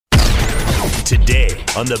today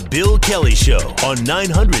on The Bill Kelly Show on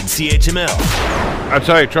 900 CHML. I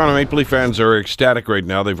tell you, Toronto Maple Leaf fans are ecstatic right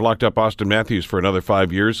now. They've locked up Auston Matthews for another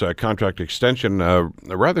 5 years, contract extension, a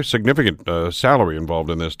rather significant salary involved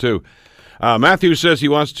in this, too. Matthews says he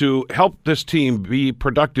wants to help this team be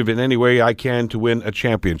productive in any way I can to win a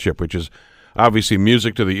championship, which is obviously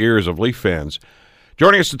music to the ears of Leaf fans.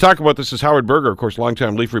 Joining us to talk about this is Howard Berger, of course,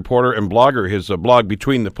 longtime Leaf reporter and blogger. His blog,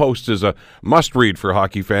 Between the Posts, is a must-read for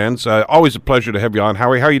hockey fans. Always a pleasure to have you on.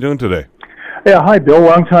 Howie, how are you doing today? Yeah, hi, Bill.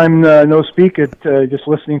 Long time no speak. Just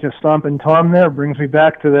listening to Stomp and Tom there brings me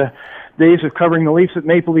back to the days of covering the Leafs at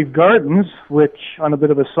Maple Leaf Gardens, which, on a bit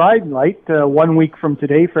of a side note, 1 week from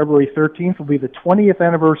today, February 13th, will be the 20th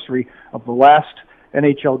anniversary of the last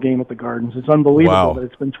NHL game at the Gardens. It's unbelievable that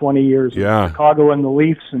it's been 20 years. Yeah. Chicago and the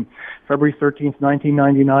Leafs, and February 13th,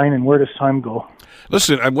 1999, and where does time go?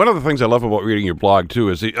 Listen, one of the things I love about reading your blog, too,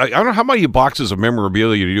 is I don't know how many boxes of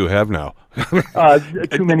memorabilia you have now.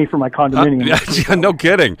 Too many for my condominium. No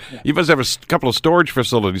kidding. Yeah. You must have a couple of storage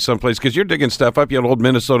facilities someplace, because you're digging stuff up. You have an old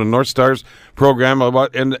Minnesota North Stars program,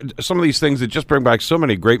 and some of these things that just bring back so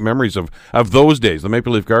many great memories of those days, the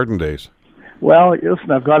Maple Leaf Garden days. Well,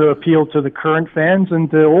 listen, I've got to appeal to the current fans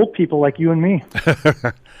and to old people like you and me.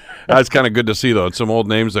 That's kind of good to see, though. It's some old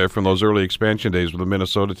names there from those early expansion days with the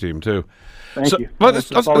Minnesota team, too. Thank you.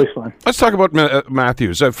 It's always fun. Let's talk about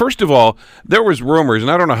Matthews. First of all, there was rumors,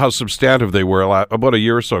 and I don't know how substantive they were about a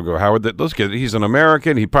year or so ago, Howard, that he's an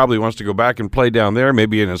American. He probably wants to go back and play down there,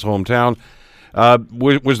 maybe in his hometown.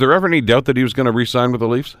 Was there ever any doubt that he was going to re-sign with the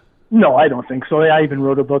Leafs? No, I don't think so. I even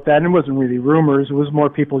wrote about that, and it wasn't really rumors. It was more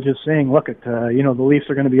people just saying, look, the Leafs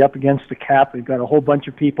are going to be up against the cap. They've got a whole bunch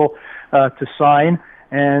of people to sign.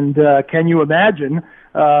 And can you imagine,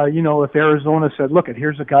 if Arizona said, look,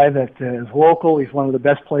 here's a guy that is local. He's one of the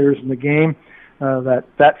best players in the game.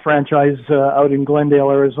 That franchise out in Glendale,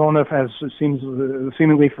 Arizona, has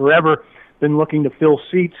seemingly forever been looking to fill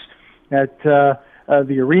seats at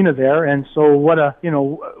the arena there, and so what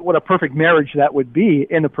a perfect marriage that would be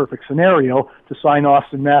in a perfect scenario to sign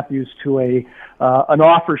Auston Matthews to an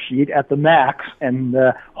offer sheet at the max and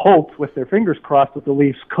hope with their fingers crossed that the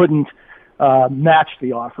Leafs couldn't match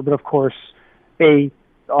the offer. But of course,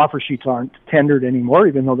 offer sheets aren't tendered anymore,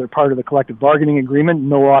 even though they're part of the collective bargaining agreement.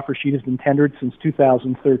 No offer sheet has been tendered since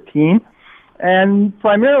 2013, and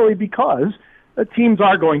primarily because teams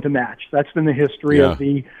are going to match. That's been the history of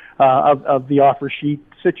the offer sheet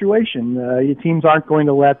situation. Teams aren't going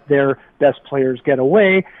to let their best players get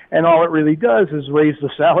away, and all it really does is raise the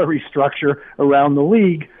salary structure around the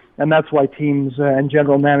league, and that's why teams and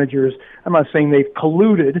general managers, I'm not saying they've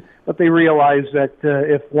colluded, but they realize that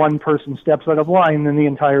if one person steps out of line, then the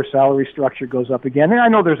entire salary structure goes up again. And I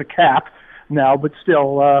know there's a cap now, but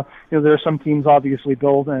still, there are some teams, obviously,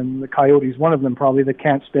 Bill, and the Coyotes, one of them probably, that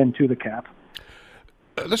can't spend to the cap.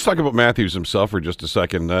 Let's talk about Matthews himself for just a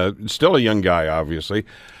second. Still a young guy, obviously.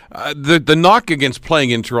 The knock against playing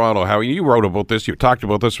in Toronto, Howie, you wrote about this, you talked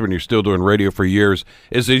about this when you're still doing radio for years,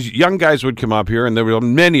 is these young guys would come up here, and there were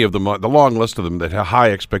many of them, the long list of them, that had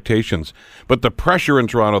high expectations. But the pressure in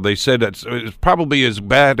Toronto, they said it's probably as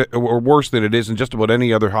bad or worse than it is in just about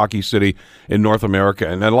any other hockey city in North America.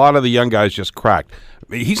 And a lot of the young guys just cracked.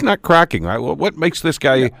 He's not cracking, right? What makes this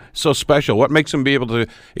guy so special? What makes him be able to...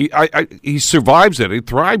 He survives it. He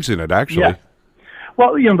thrives in it, actually. Yeah.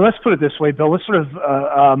 Well, let's put it this way, Bill. Let's sort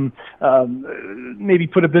of maybe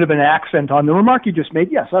put a bit of an accent on the remark you just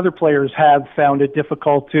made. Yes, other players have found it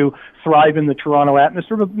difficult to thrive in the Toronto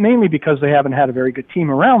atmosphere, but mainly because they haven't had a very good team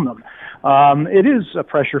around them. It is a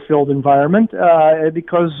pressure-filled environment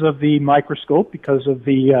because of the microscope, because of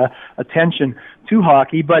the attention to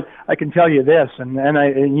hockey. But I can tell you this, and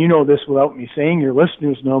you know this without me saying, your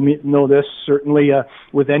listeners know this, certainly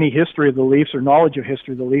with any history of the Leafs or knowledge of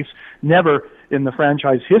history of the Leafs, never in the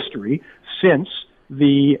franchise history since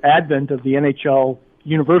the advent of the NHL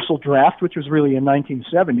Universal Draft, which was really in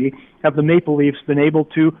 1970, have the Maple Leafs been able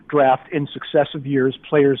to draft in successive years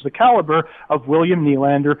players the caliber of William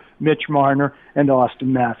Nylander, Mitch Marner, and Auston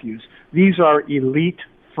Matthews. These are elite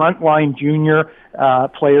frontline junior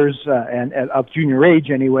players and of junior age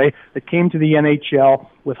anyway that came to the NHL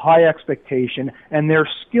with high expectation, and their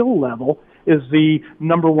skill level is the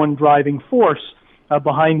number one driving force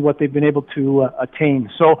behind what they've been able to attain.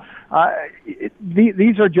 So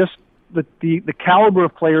these are just the caliber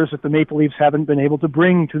of players that the Maple Leafs haven't been able to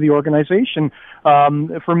bring to the organization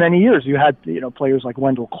for many years. You had players like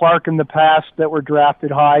Wendell Clark in the past that were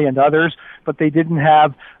drafted high and others, but they didn't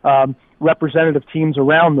have representative teams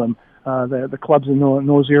around them. The clubs in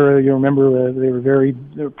those era, you remember, they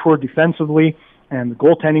were poor defensively, and the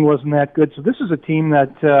goaltending wasn't that good. So this is a team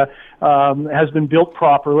that has been built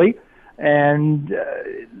properly. And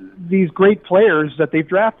these great players that they've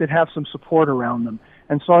drafted have some support around them.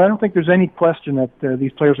 And so I don't think there's any question that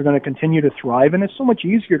these players are going to continue to thrive. And it's so much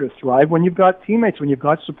easier to thrive when you've got teammates, when you've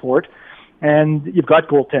got support, and you've got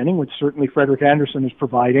goaltending, which certainly Frederik Andersen is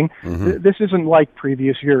providing. Mm-hmm. This isn't like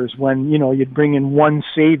previous years when, you'd bring in one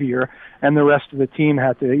savior and the rest of the team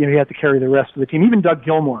had to, you had to carry the rest of the team. Even Doug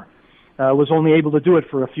Gilmour was only able to do it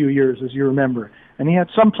for a few years, as you remember. And he had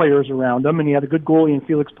some players around him, and he had a good goalie in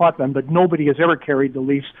Felix Potvin, but nobody has ever carried the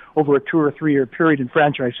Leafs over a 2 or 3 year period in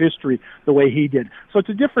franchise history the way he did. So it's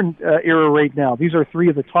a different era right now. These are 3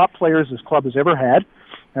 of the top players this club has ever had,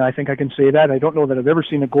 and I think I can say that. I don't know that I've ever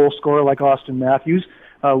seen a goal scorer like Auston Matthews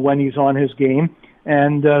when he's on his game.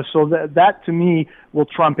 And so that, to me, will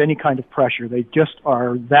trump any kind of pressure. They just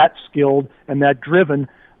are that skilled and that driven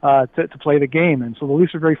to play the game. And so the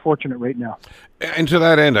Leafs are very fortunate right now. And to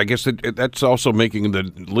that end, I guess that's also making the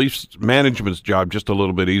Leafs management's job just a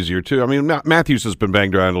little bit easier, too. I mean, Matthews has been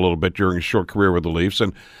banged around a little bit during his short career with the Leafs,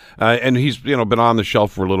 and he's been on the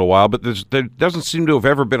shelf for a little while, but there doesn't seem to have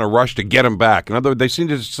ever been a rush to get him back. In other words, they seem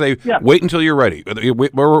to say, wait until you're ready.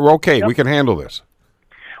 We're okay. Yep. We can handle this.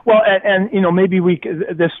 Well, and maybe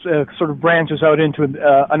this sort of branches out into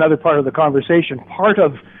another part of the conversation. Part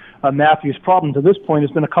of Matthews' problem to this point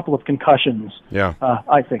has been a couple of concussions. Yeah,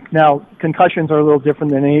 I think now concussions are a little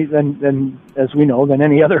different than as we know, than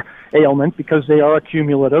any other ailment because they are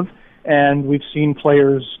accumulative, and we've seen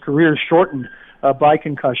players' careers shortened by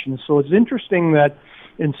concussions. So it's interesting that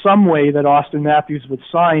in some way that Auston Matthews would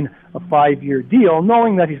sign a 5-year deal,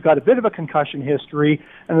 knowing that he's got a bit of a concussion history,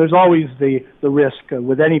 and there's always the risk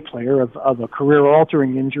with any player of a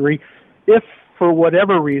career-altering injury. If for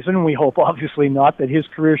whatever reason, we hope obviously not, that his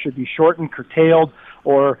career should be shortened, curtailed,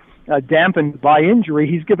 or dampened by injury,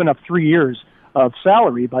 he's given up 3 years of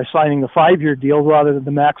salary by signing the 5-year deal rather than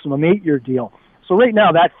the maximum 8-year deal. So right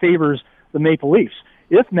now that favors the Maple Leafs.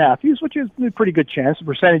 If Matthews, which is a pretty good chance, the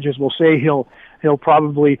percentages will say he'll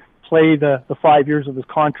probably play the 5 years of his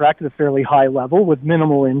contract at a fairly high level with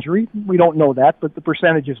minimal injury. We don't know that, but the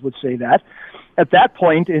percentages would say that. At that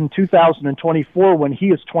point, in 2024, when he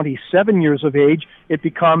is 27 years of age, it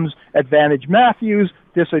becomes advantage Matthews,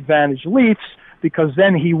 disadvantage Leafs, because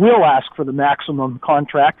then he will ask for the maximum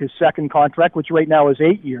contract, his second contract, which right now is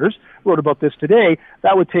 8 years. Wrote about this today.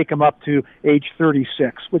 That would take him up to age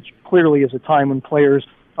 36, which clearly is a time when players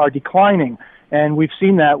are declining. And we've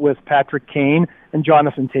seen that with Patrick Kane and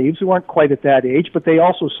Jonathan Toews, who aren't quite at that age, but they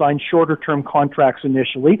also signed shorter-term contracts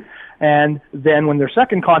initially. And then when their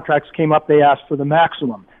second contracts came up, they asked for the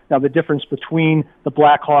maximum. Now, the difference between the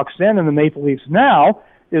Blackhawks then and the Maple Leafs now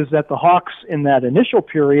is that the Hawks in that initial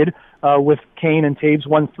period with Kane and Toews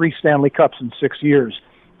won 3 Stanley Cups in 6 years.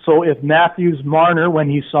 So if Matthews, Marner, when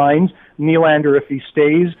he signs, Nylander if he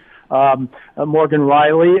stays, Morgan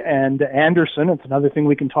Riley and Anderson, it's another thing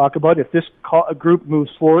we can talk about. If this group moves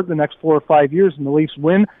forward the next 4 or 5 years and the Leafs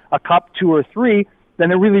win a cup, 2 or 3, then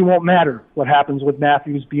it really won't matter what happens with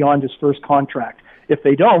Matthews beyond his first contract. If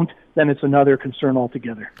they don't, then it's another concern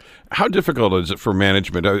altogether. How difficult is it for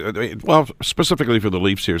management, well, specifically for the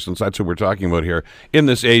Leafs here, since that's who we're talking about here, in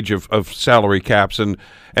this age of salary caps and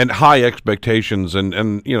high expectations and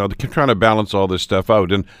trying to balance all this stuff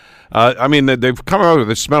out? And I mean, they've come out of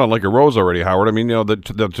this smelling like a rose already, Howard. I mean, the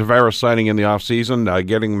Tavares signing in the offseason,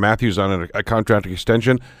 getting Matthews on a contract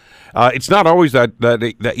extension. It's not always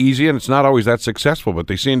that easy, and it's not always that successful, but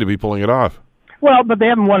they seem to be pulling it off. Well, but they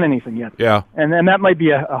haven't won anything yet. Yeah. And that might be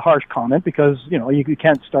a harsh comment because, you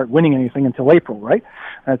can't start winning anything until April, right?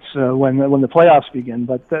 That's when the playoffs begin.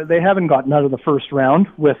 But they haven't gotten out of the first round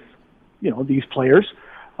with, these players.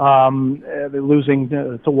 They're losing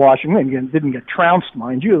to Washington. Again, didn't get trounced,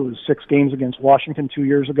 mind you. It was 6 games against Washington 2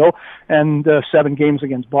 years ago and 7 games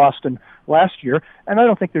against Boston last year. And I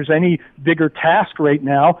don't think there's any bigger task right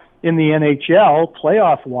now in the NHL,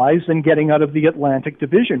 playoff-wise, than getting out of the Atlantic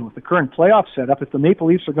Division. With the current playoff setup, if the Maple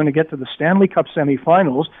Leafs are going to get to the Stanley Cup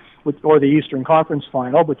semifinals or the Eastern Conference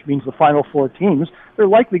Final, which means the final 4 teams, they're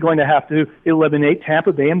likely going to have to eliminate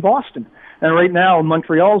Tampa Bay and Boston. And right now,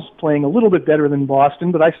 Montreal's playing a little bit better than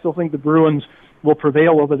Boston, but I still think the Bruins will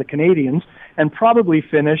prevail over the Canadiens and probably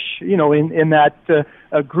finish, in that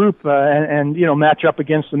group and match up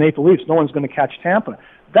against the Maple Leafs. No one's going to catch Tampa.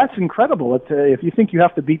 That's incredible. If you think you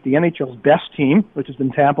have to beat the NHL's best team, which has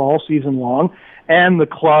been Tampa all season long, and the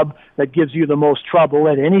club that gives you the most trouble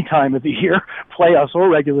at any time of the year, playoffs or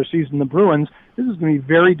regular season, the Bruins, this is going to be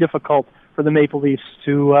very difficult for the Maple Leafs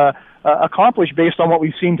to accomplish based on what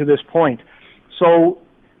we've seen to this point. So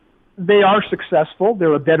they are successful.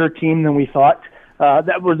 They're a better team than we thought.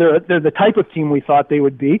 They're the type of team we thought they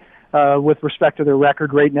would be with respect to their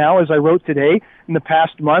record right now. As I wrote today, in the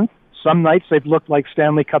past month, Some nights they've looked like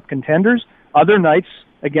Stanley Cup contenders. Other nights,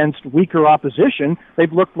 against weaker opposition,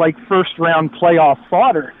 they've looked like first-round playoff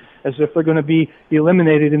fodder, as if they're going to be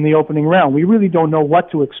eliminated in the opening round. We really don't know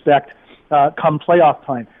what to expect come playoff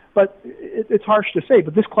time. But it's harsh to say,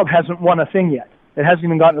 but this club hasn't won a thing yet. It hasn't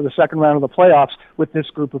even gotten to the second round of the playoffs with this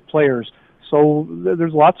group of players. So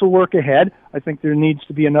there's lots of work ahead. I think there needs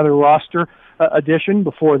to be another roster addition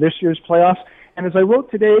before this year's playoffs. And as I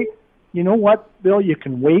wrote today, you know what, Bill? You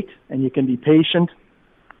can wait and you can be patient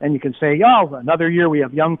and you can say, oh, another year we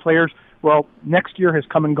have young players. Well, next year has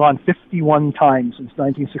come and gone 51 times since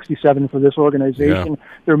 1967 for this organization. Yeah.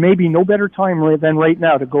 There may be no better time than right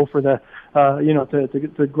now to go for the,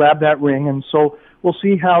 to grab that ring. And so we'll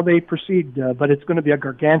see how they proceed. But it's going to be a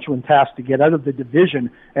gargantuan task to get out of the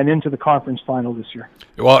division and into the conference final this year.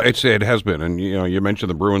 Well, it has been. And, you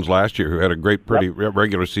mentioned the Bruins last year, who had a great, pretty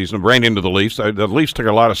regular season, ran into the Leafs. The Leafs took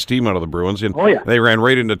a lot of steam out of the Bruins. And they ran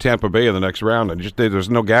right into Tampa Bay in the next round. And there's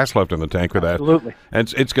no gas left in the tank for that. Absolutely.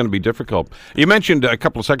 And it's going to be difficult. You mentioned a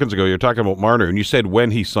couple of seconds ago, you're talking about Marner, and you said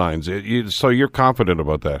when he signs. So you're confident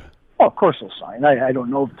about that? Well, of course he'll sign. I don't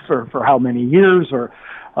know for how many years or,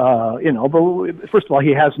 but first of all,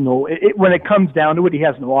 he has when it comes down to it, he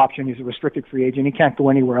has no option. He's a restricted free agent. He can't go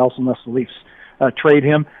anywhere else unless the Leafs trade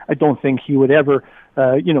him. I don't think he would ever,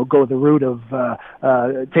 go the route of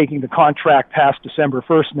taking the contract past December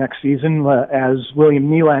 1st next season, as William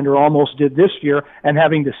Nylander almost did this year, and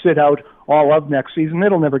having to sit out all of next season.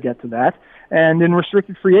 It'll never get to that. And in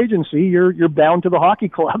restricted free agency, you're bound to the hockey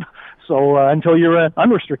club. So until you're an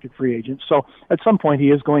unrestricted free agent. So at some point he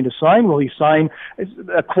is going to sign. Will he sign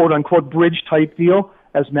a quote-unquote bridge-type deal,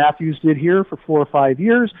 as Matthews did here, for 4 or 5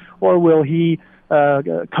 years? Or will he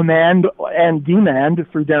command and demand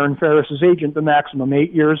through Darren Ferris's agent the maximum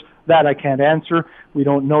 8 years? That I can't answer. We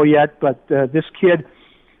don't know yet. But this kid,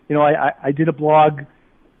 I did a blog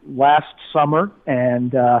last summer,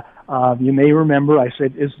 and you may remember I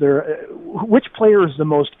said, which player is the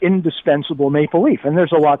most indispensable Maple Leaf? And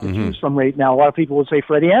there's a lot to choose from right now. A lot of people would say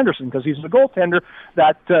Freddie Anderson because he's a goaltender.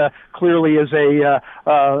 That clearly is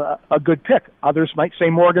a good pick. Others might say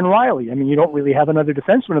Morgan Rielly. I mean, you don't really have another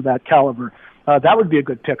defenseman of that caliber. That would be a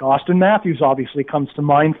good pick. Austin Matthews obviously comes to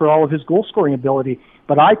mind for all of his goal-scoring ability.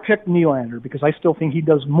 But I picked Nylander because I still think he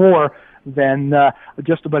does more than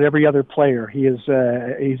just about every other player. He's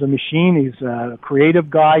a machine. He's a creative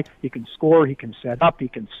guy. He can score. He can set up. He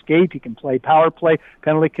can skate. He can play power play,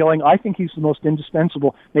 penalty killing. I think he's the most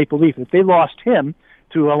indispensable Maple Leaf. If they lost him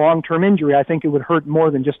to a long-term injury, I think it would hurt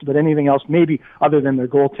more than just about anything else, maybe other than their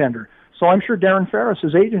goaltender. So I'm sure Darren Ferris,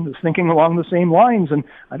 his agent, is thinking along the same lines, and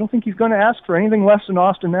I don't think he's going to ask for anything less than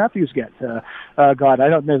Austin Matthews gets. I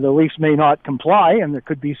don't know. The Leafs may not comply, and there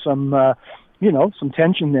could be some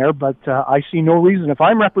tension there, but I see no reason. If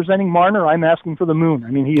I'm representing Marner, I'm asking for the moon.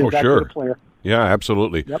 I mean, he is that good a player. Yeah,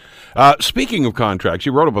 absolutely. Yep. Speaking of contracts,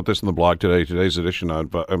 you wrote about this in the blog today, today's edition on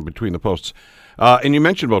Between the Posts, and you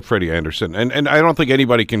mentioned about Freddie Anderson, and I don't think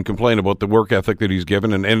anybody can complain about the work ethic that he's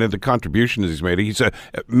given and the contributions he's made. He's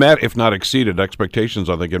met, if not exceeded,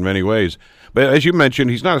 expectations, I think, in many ways. But as you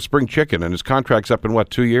mentioned, he's not a spring chicken, and his contract's up in,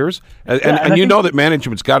 2 years? And you know that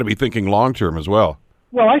management's got to be thinking long-term as well.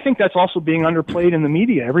 Well, I think that's also being underplayed in the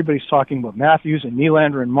media. Everybody's talking about Matthews and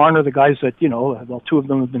Nylander and Marner, the guys that, two of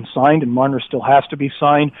them have been signed and Marner still has to be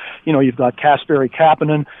signed. You've got Kasperi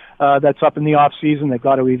Kapanen that's up in the off season. They've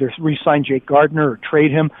got to either re-sign Jake Gardiner or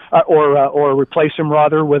trade him or replace him,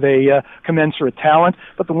 rather, with a commensurate talent.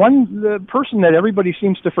 But the person that everybody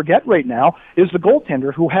seems to forget right now is the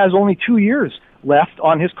goaltender, who has only 2 years left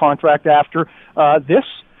on his contract after this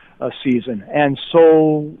season. And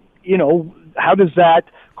so, how does that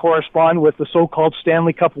correspond with the so-called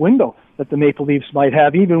Stanley Cup window that the Maple Leafs might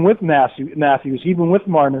have, even with Matthews, even with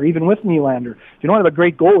Marner, even with Nylander? If you don't have a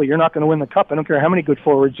great goalie, you're not going to win the Cup. I don't care how many good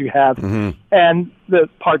forwards you have. And the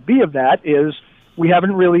part B of that is we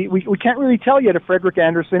can't really tell yet if Frederik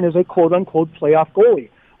Andersen is a quote-unquote playoff goalie.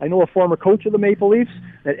 I know a former coach of the Maple Leafs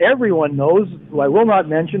that everyone knows, who I will not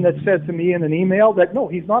mention, that said to me in an email that, no,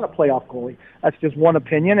 he's not a playoff goalie. That's just one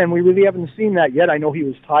opinion, and we really haven't seen that yet. I know he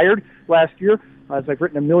was tired last year. As I've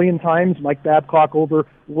written a million times, Mike Babcock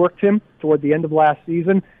overworked him toward the end of last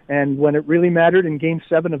season, and when it really mattered in Game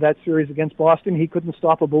 7 of that series against Boston, he couldn't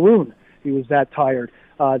stop a balloon. He was that tired.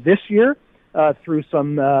 This year, through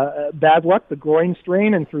some bad luck, the groin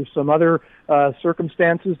strain, and through some other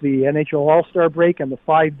circumstances, the NHL All-Star break and the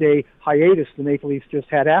 5-day hiatus the Maple Leafs just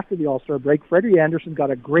had after the All-Star break, Freddie Anderson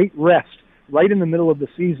got a great rest right in the middle of the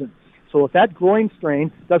season. So if that groin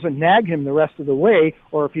strain doesn't nag him the rest of the way,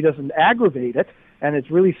 or if he doesn't aggravate it, and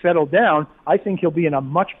it's really settled down, I think he'll be in a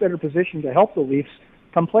much better position to help the Leafs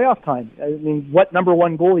come playoff time. I mean, what number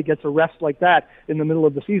one goalie gets a rest like that in the middle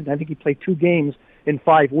of the season? I think he played 2 games in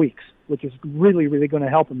 5 weeks, which is really, really going to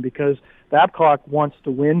help him because Babcock wants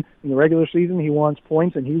to win in the regular season. He wants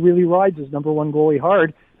points, and he really rides his number one goalie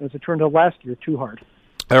hard, as it turned out last year, too hard.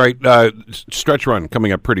 All right, stretch run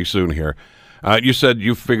coming up pretty soon here. You said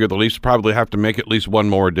you figure the Leafs probably have to make at least one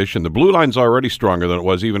more addition. The blue line's already stronger than it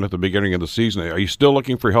was even at the beginning of the season. Are you still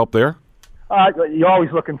looking for help there? You're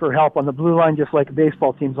always looking for help on the blue line, just like a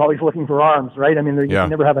baseball team's always looking for arms, right? I mean, you can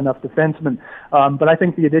never have enough defensemen. But I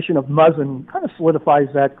think the addition of Muzzin kind of solidifies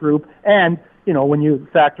that group. And, you know, when you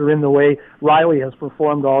factor in the way Riley has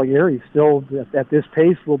performed all year, he still, at this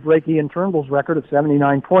pace, will break Ian Turnbull's record of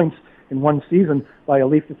 79 points in one season by a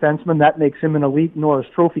Leaf defenseman. That makes him an elite Norris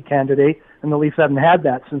Trophy candidate, and the Leafs haven't had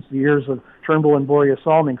that since the years of Turnbull and Borje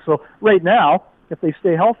Salming. So right now, if they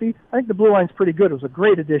stay healthy, I think the blue line's pretty good. It was a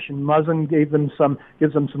great addition. Muzzin gives them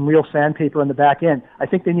some real sandpaper on the back end. I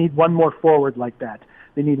think they need one more forward like that.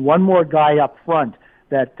 They need one more guy up front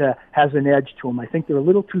that has an edge to him. I think they're a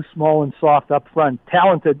little too small and soft up front.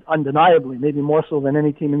 Talented, undeniably, maybe more so than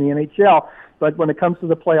any team in the NHL. But when it comes to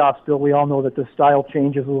the playoffs, Bill, we all know that the style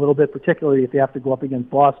changes a little bit, particularly if they have to go up against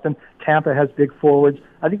Boston. Tampa has big forwards.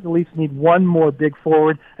 I think the Leafs need one more big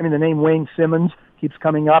forward. I mean, the name Wayne Simmons keeps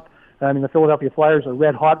coming up. I mean, the Philadelphia Flyers are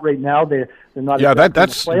red hot right now. They're not. Yeah,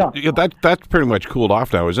 that's pretty much cooled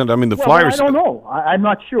off now, isn't it? I mean, the Flyers. I don't know. I'm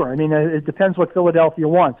not sure. I mean, it depends what Philadelphia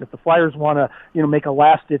wants. If the Flyers want to, make a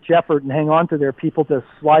last-ditch effort and hang on to their people to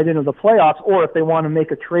slide into the playoffs, or if they want to make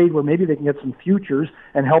a trade where maybe they can get some futures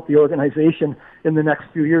and help the organization in the next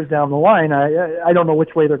few years down the line, I don't know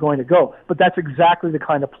which way they're going to go. But that's exactly the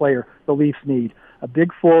kind of player the Leafs need: a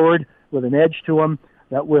big forward with an edge to him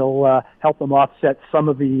that will help them offset some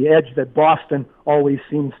of the edge that Boston always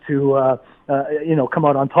seems to, come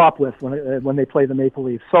out on top with when they play the Maple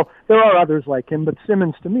Leafs. So there are others like him, but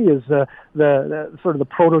Simmons to me is the sort of the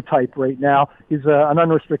prototype right now. He's an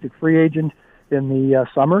unrestricted free agent in the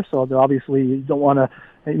summer, so obviously you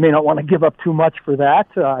may not want to give up too much for that.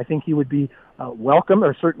 I think he would be welcome,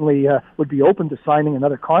 or certainly would be open to signing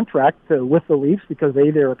another contract with the Leafs because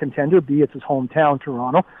A, they're a contender, B, it's his hometown,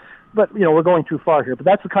 Toronto. But, we're going too far here. But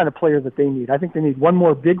that's the kind of player that they need. I think they need one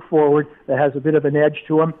more big forward that has a bit of an edge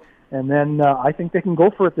to him. And then I think they can go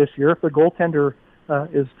for it this year if the goaltender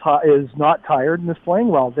is not tired and is playing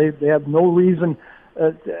well. They have no reason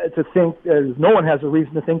to think, no one has a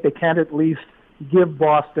reason to think they can't at least give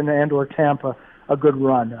Boston and or Tampa a good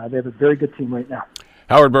run. They have a very good team right now.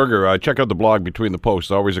 Howard Berger, check out the blog Between the Posts.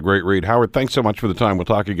 Always a great read. Howard, thanks so much for the time. We'll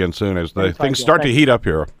talk again soon as things start to heat up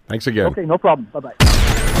here. Thanks again. Okay, no problem. Bye-bye.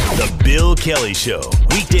 The Bill Kelly Show,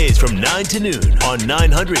 weekdays from 9 to noon on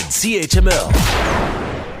 900 CHML.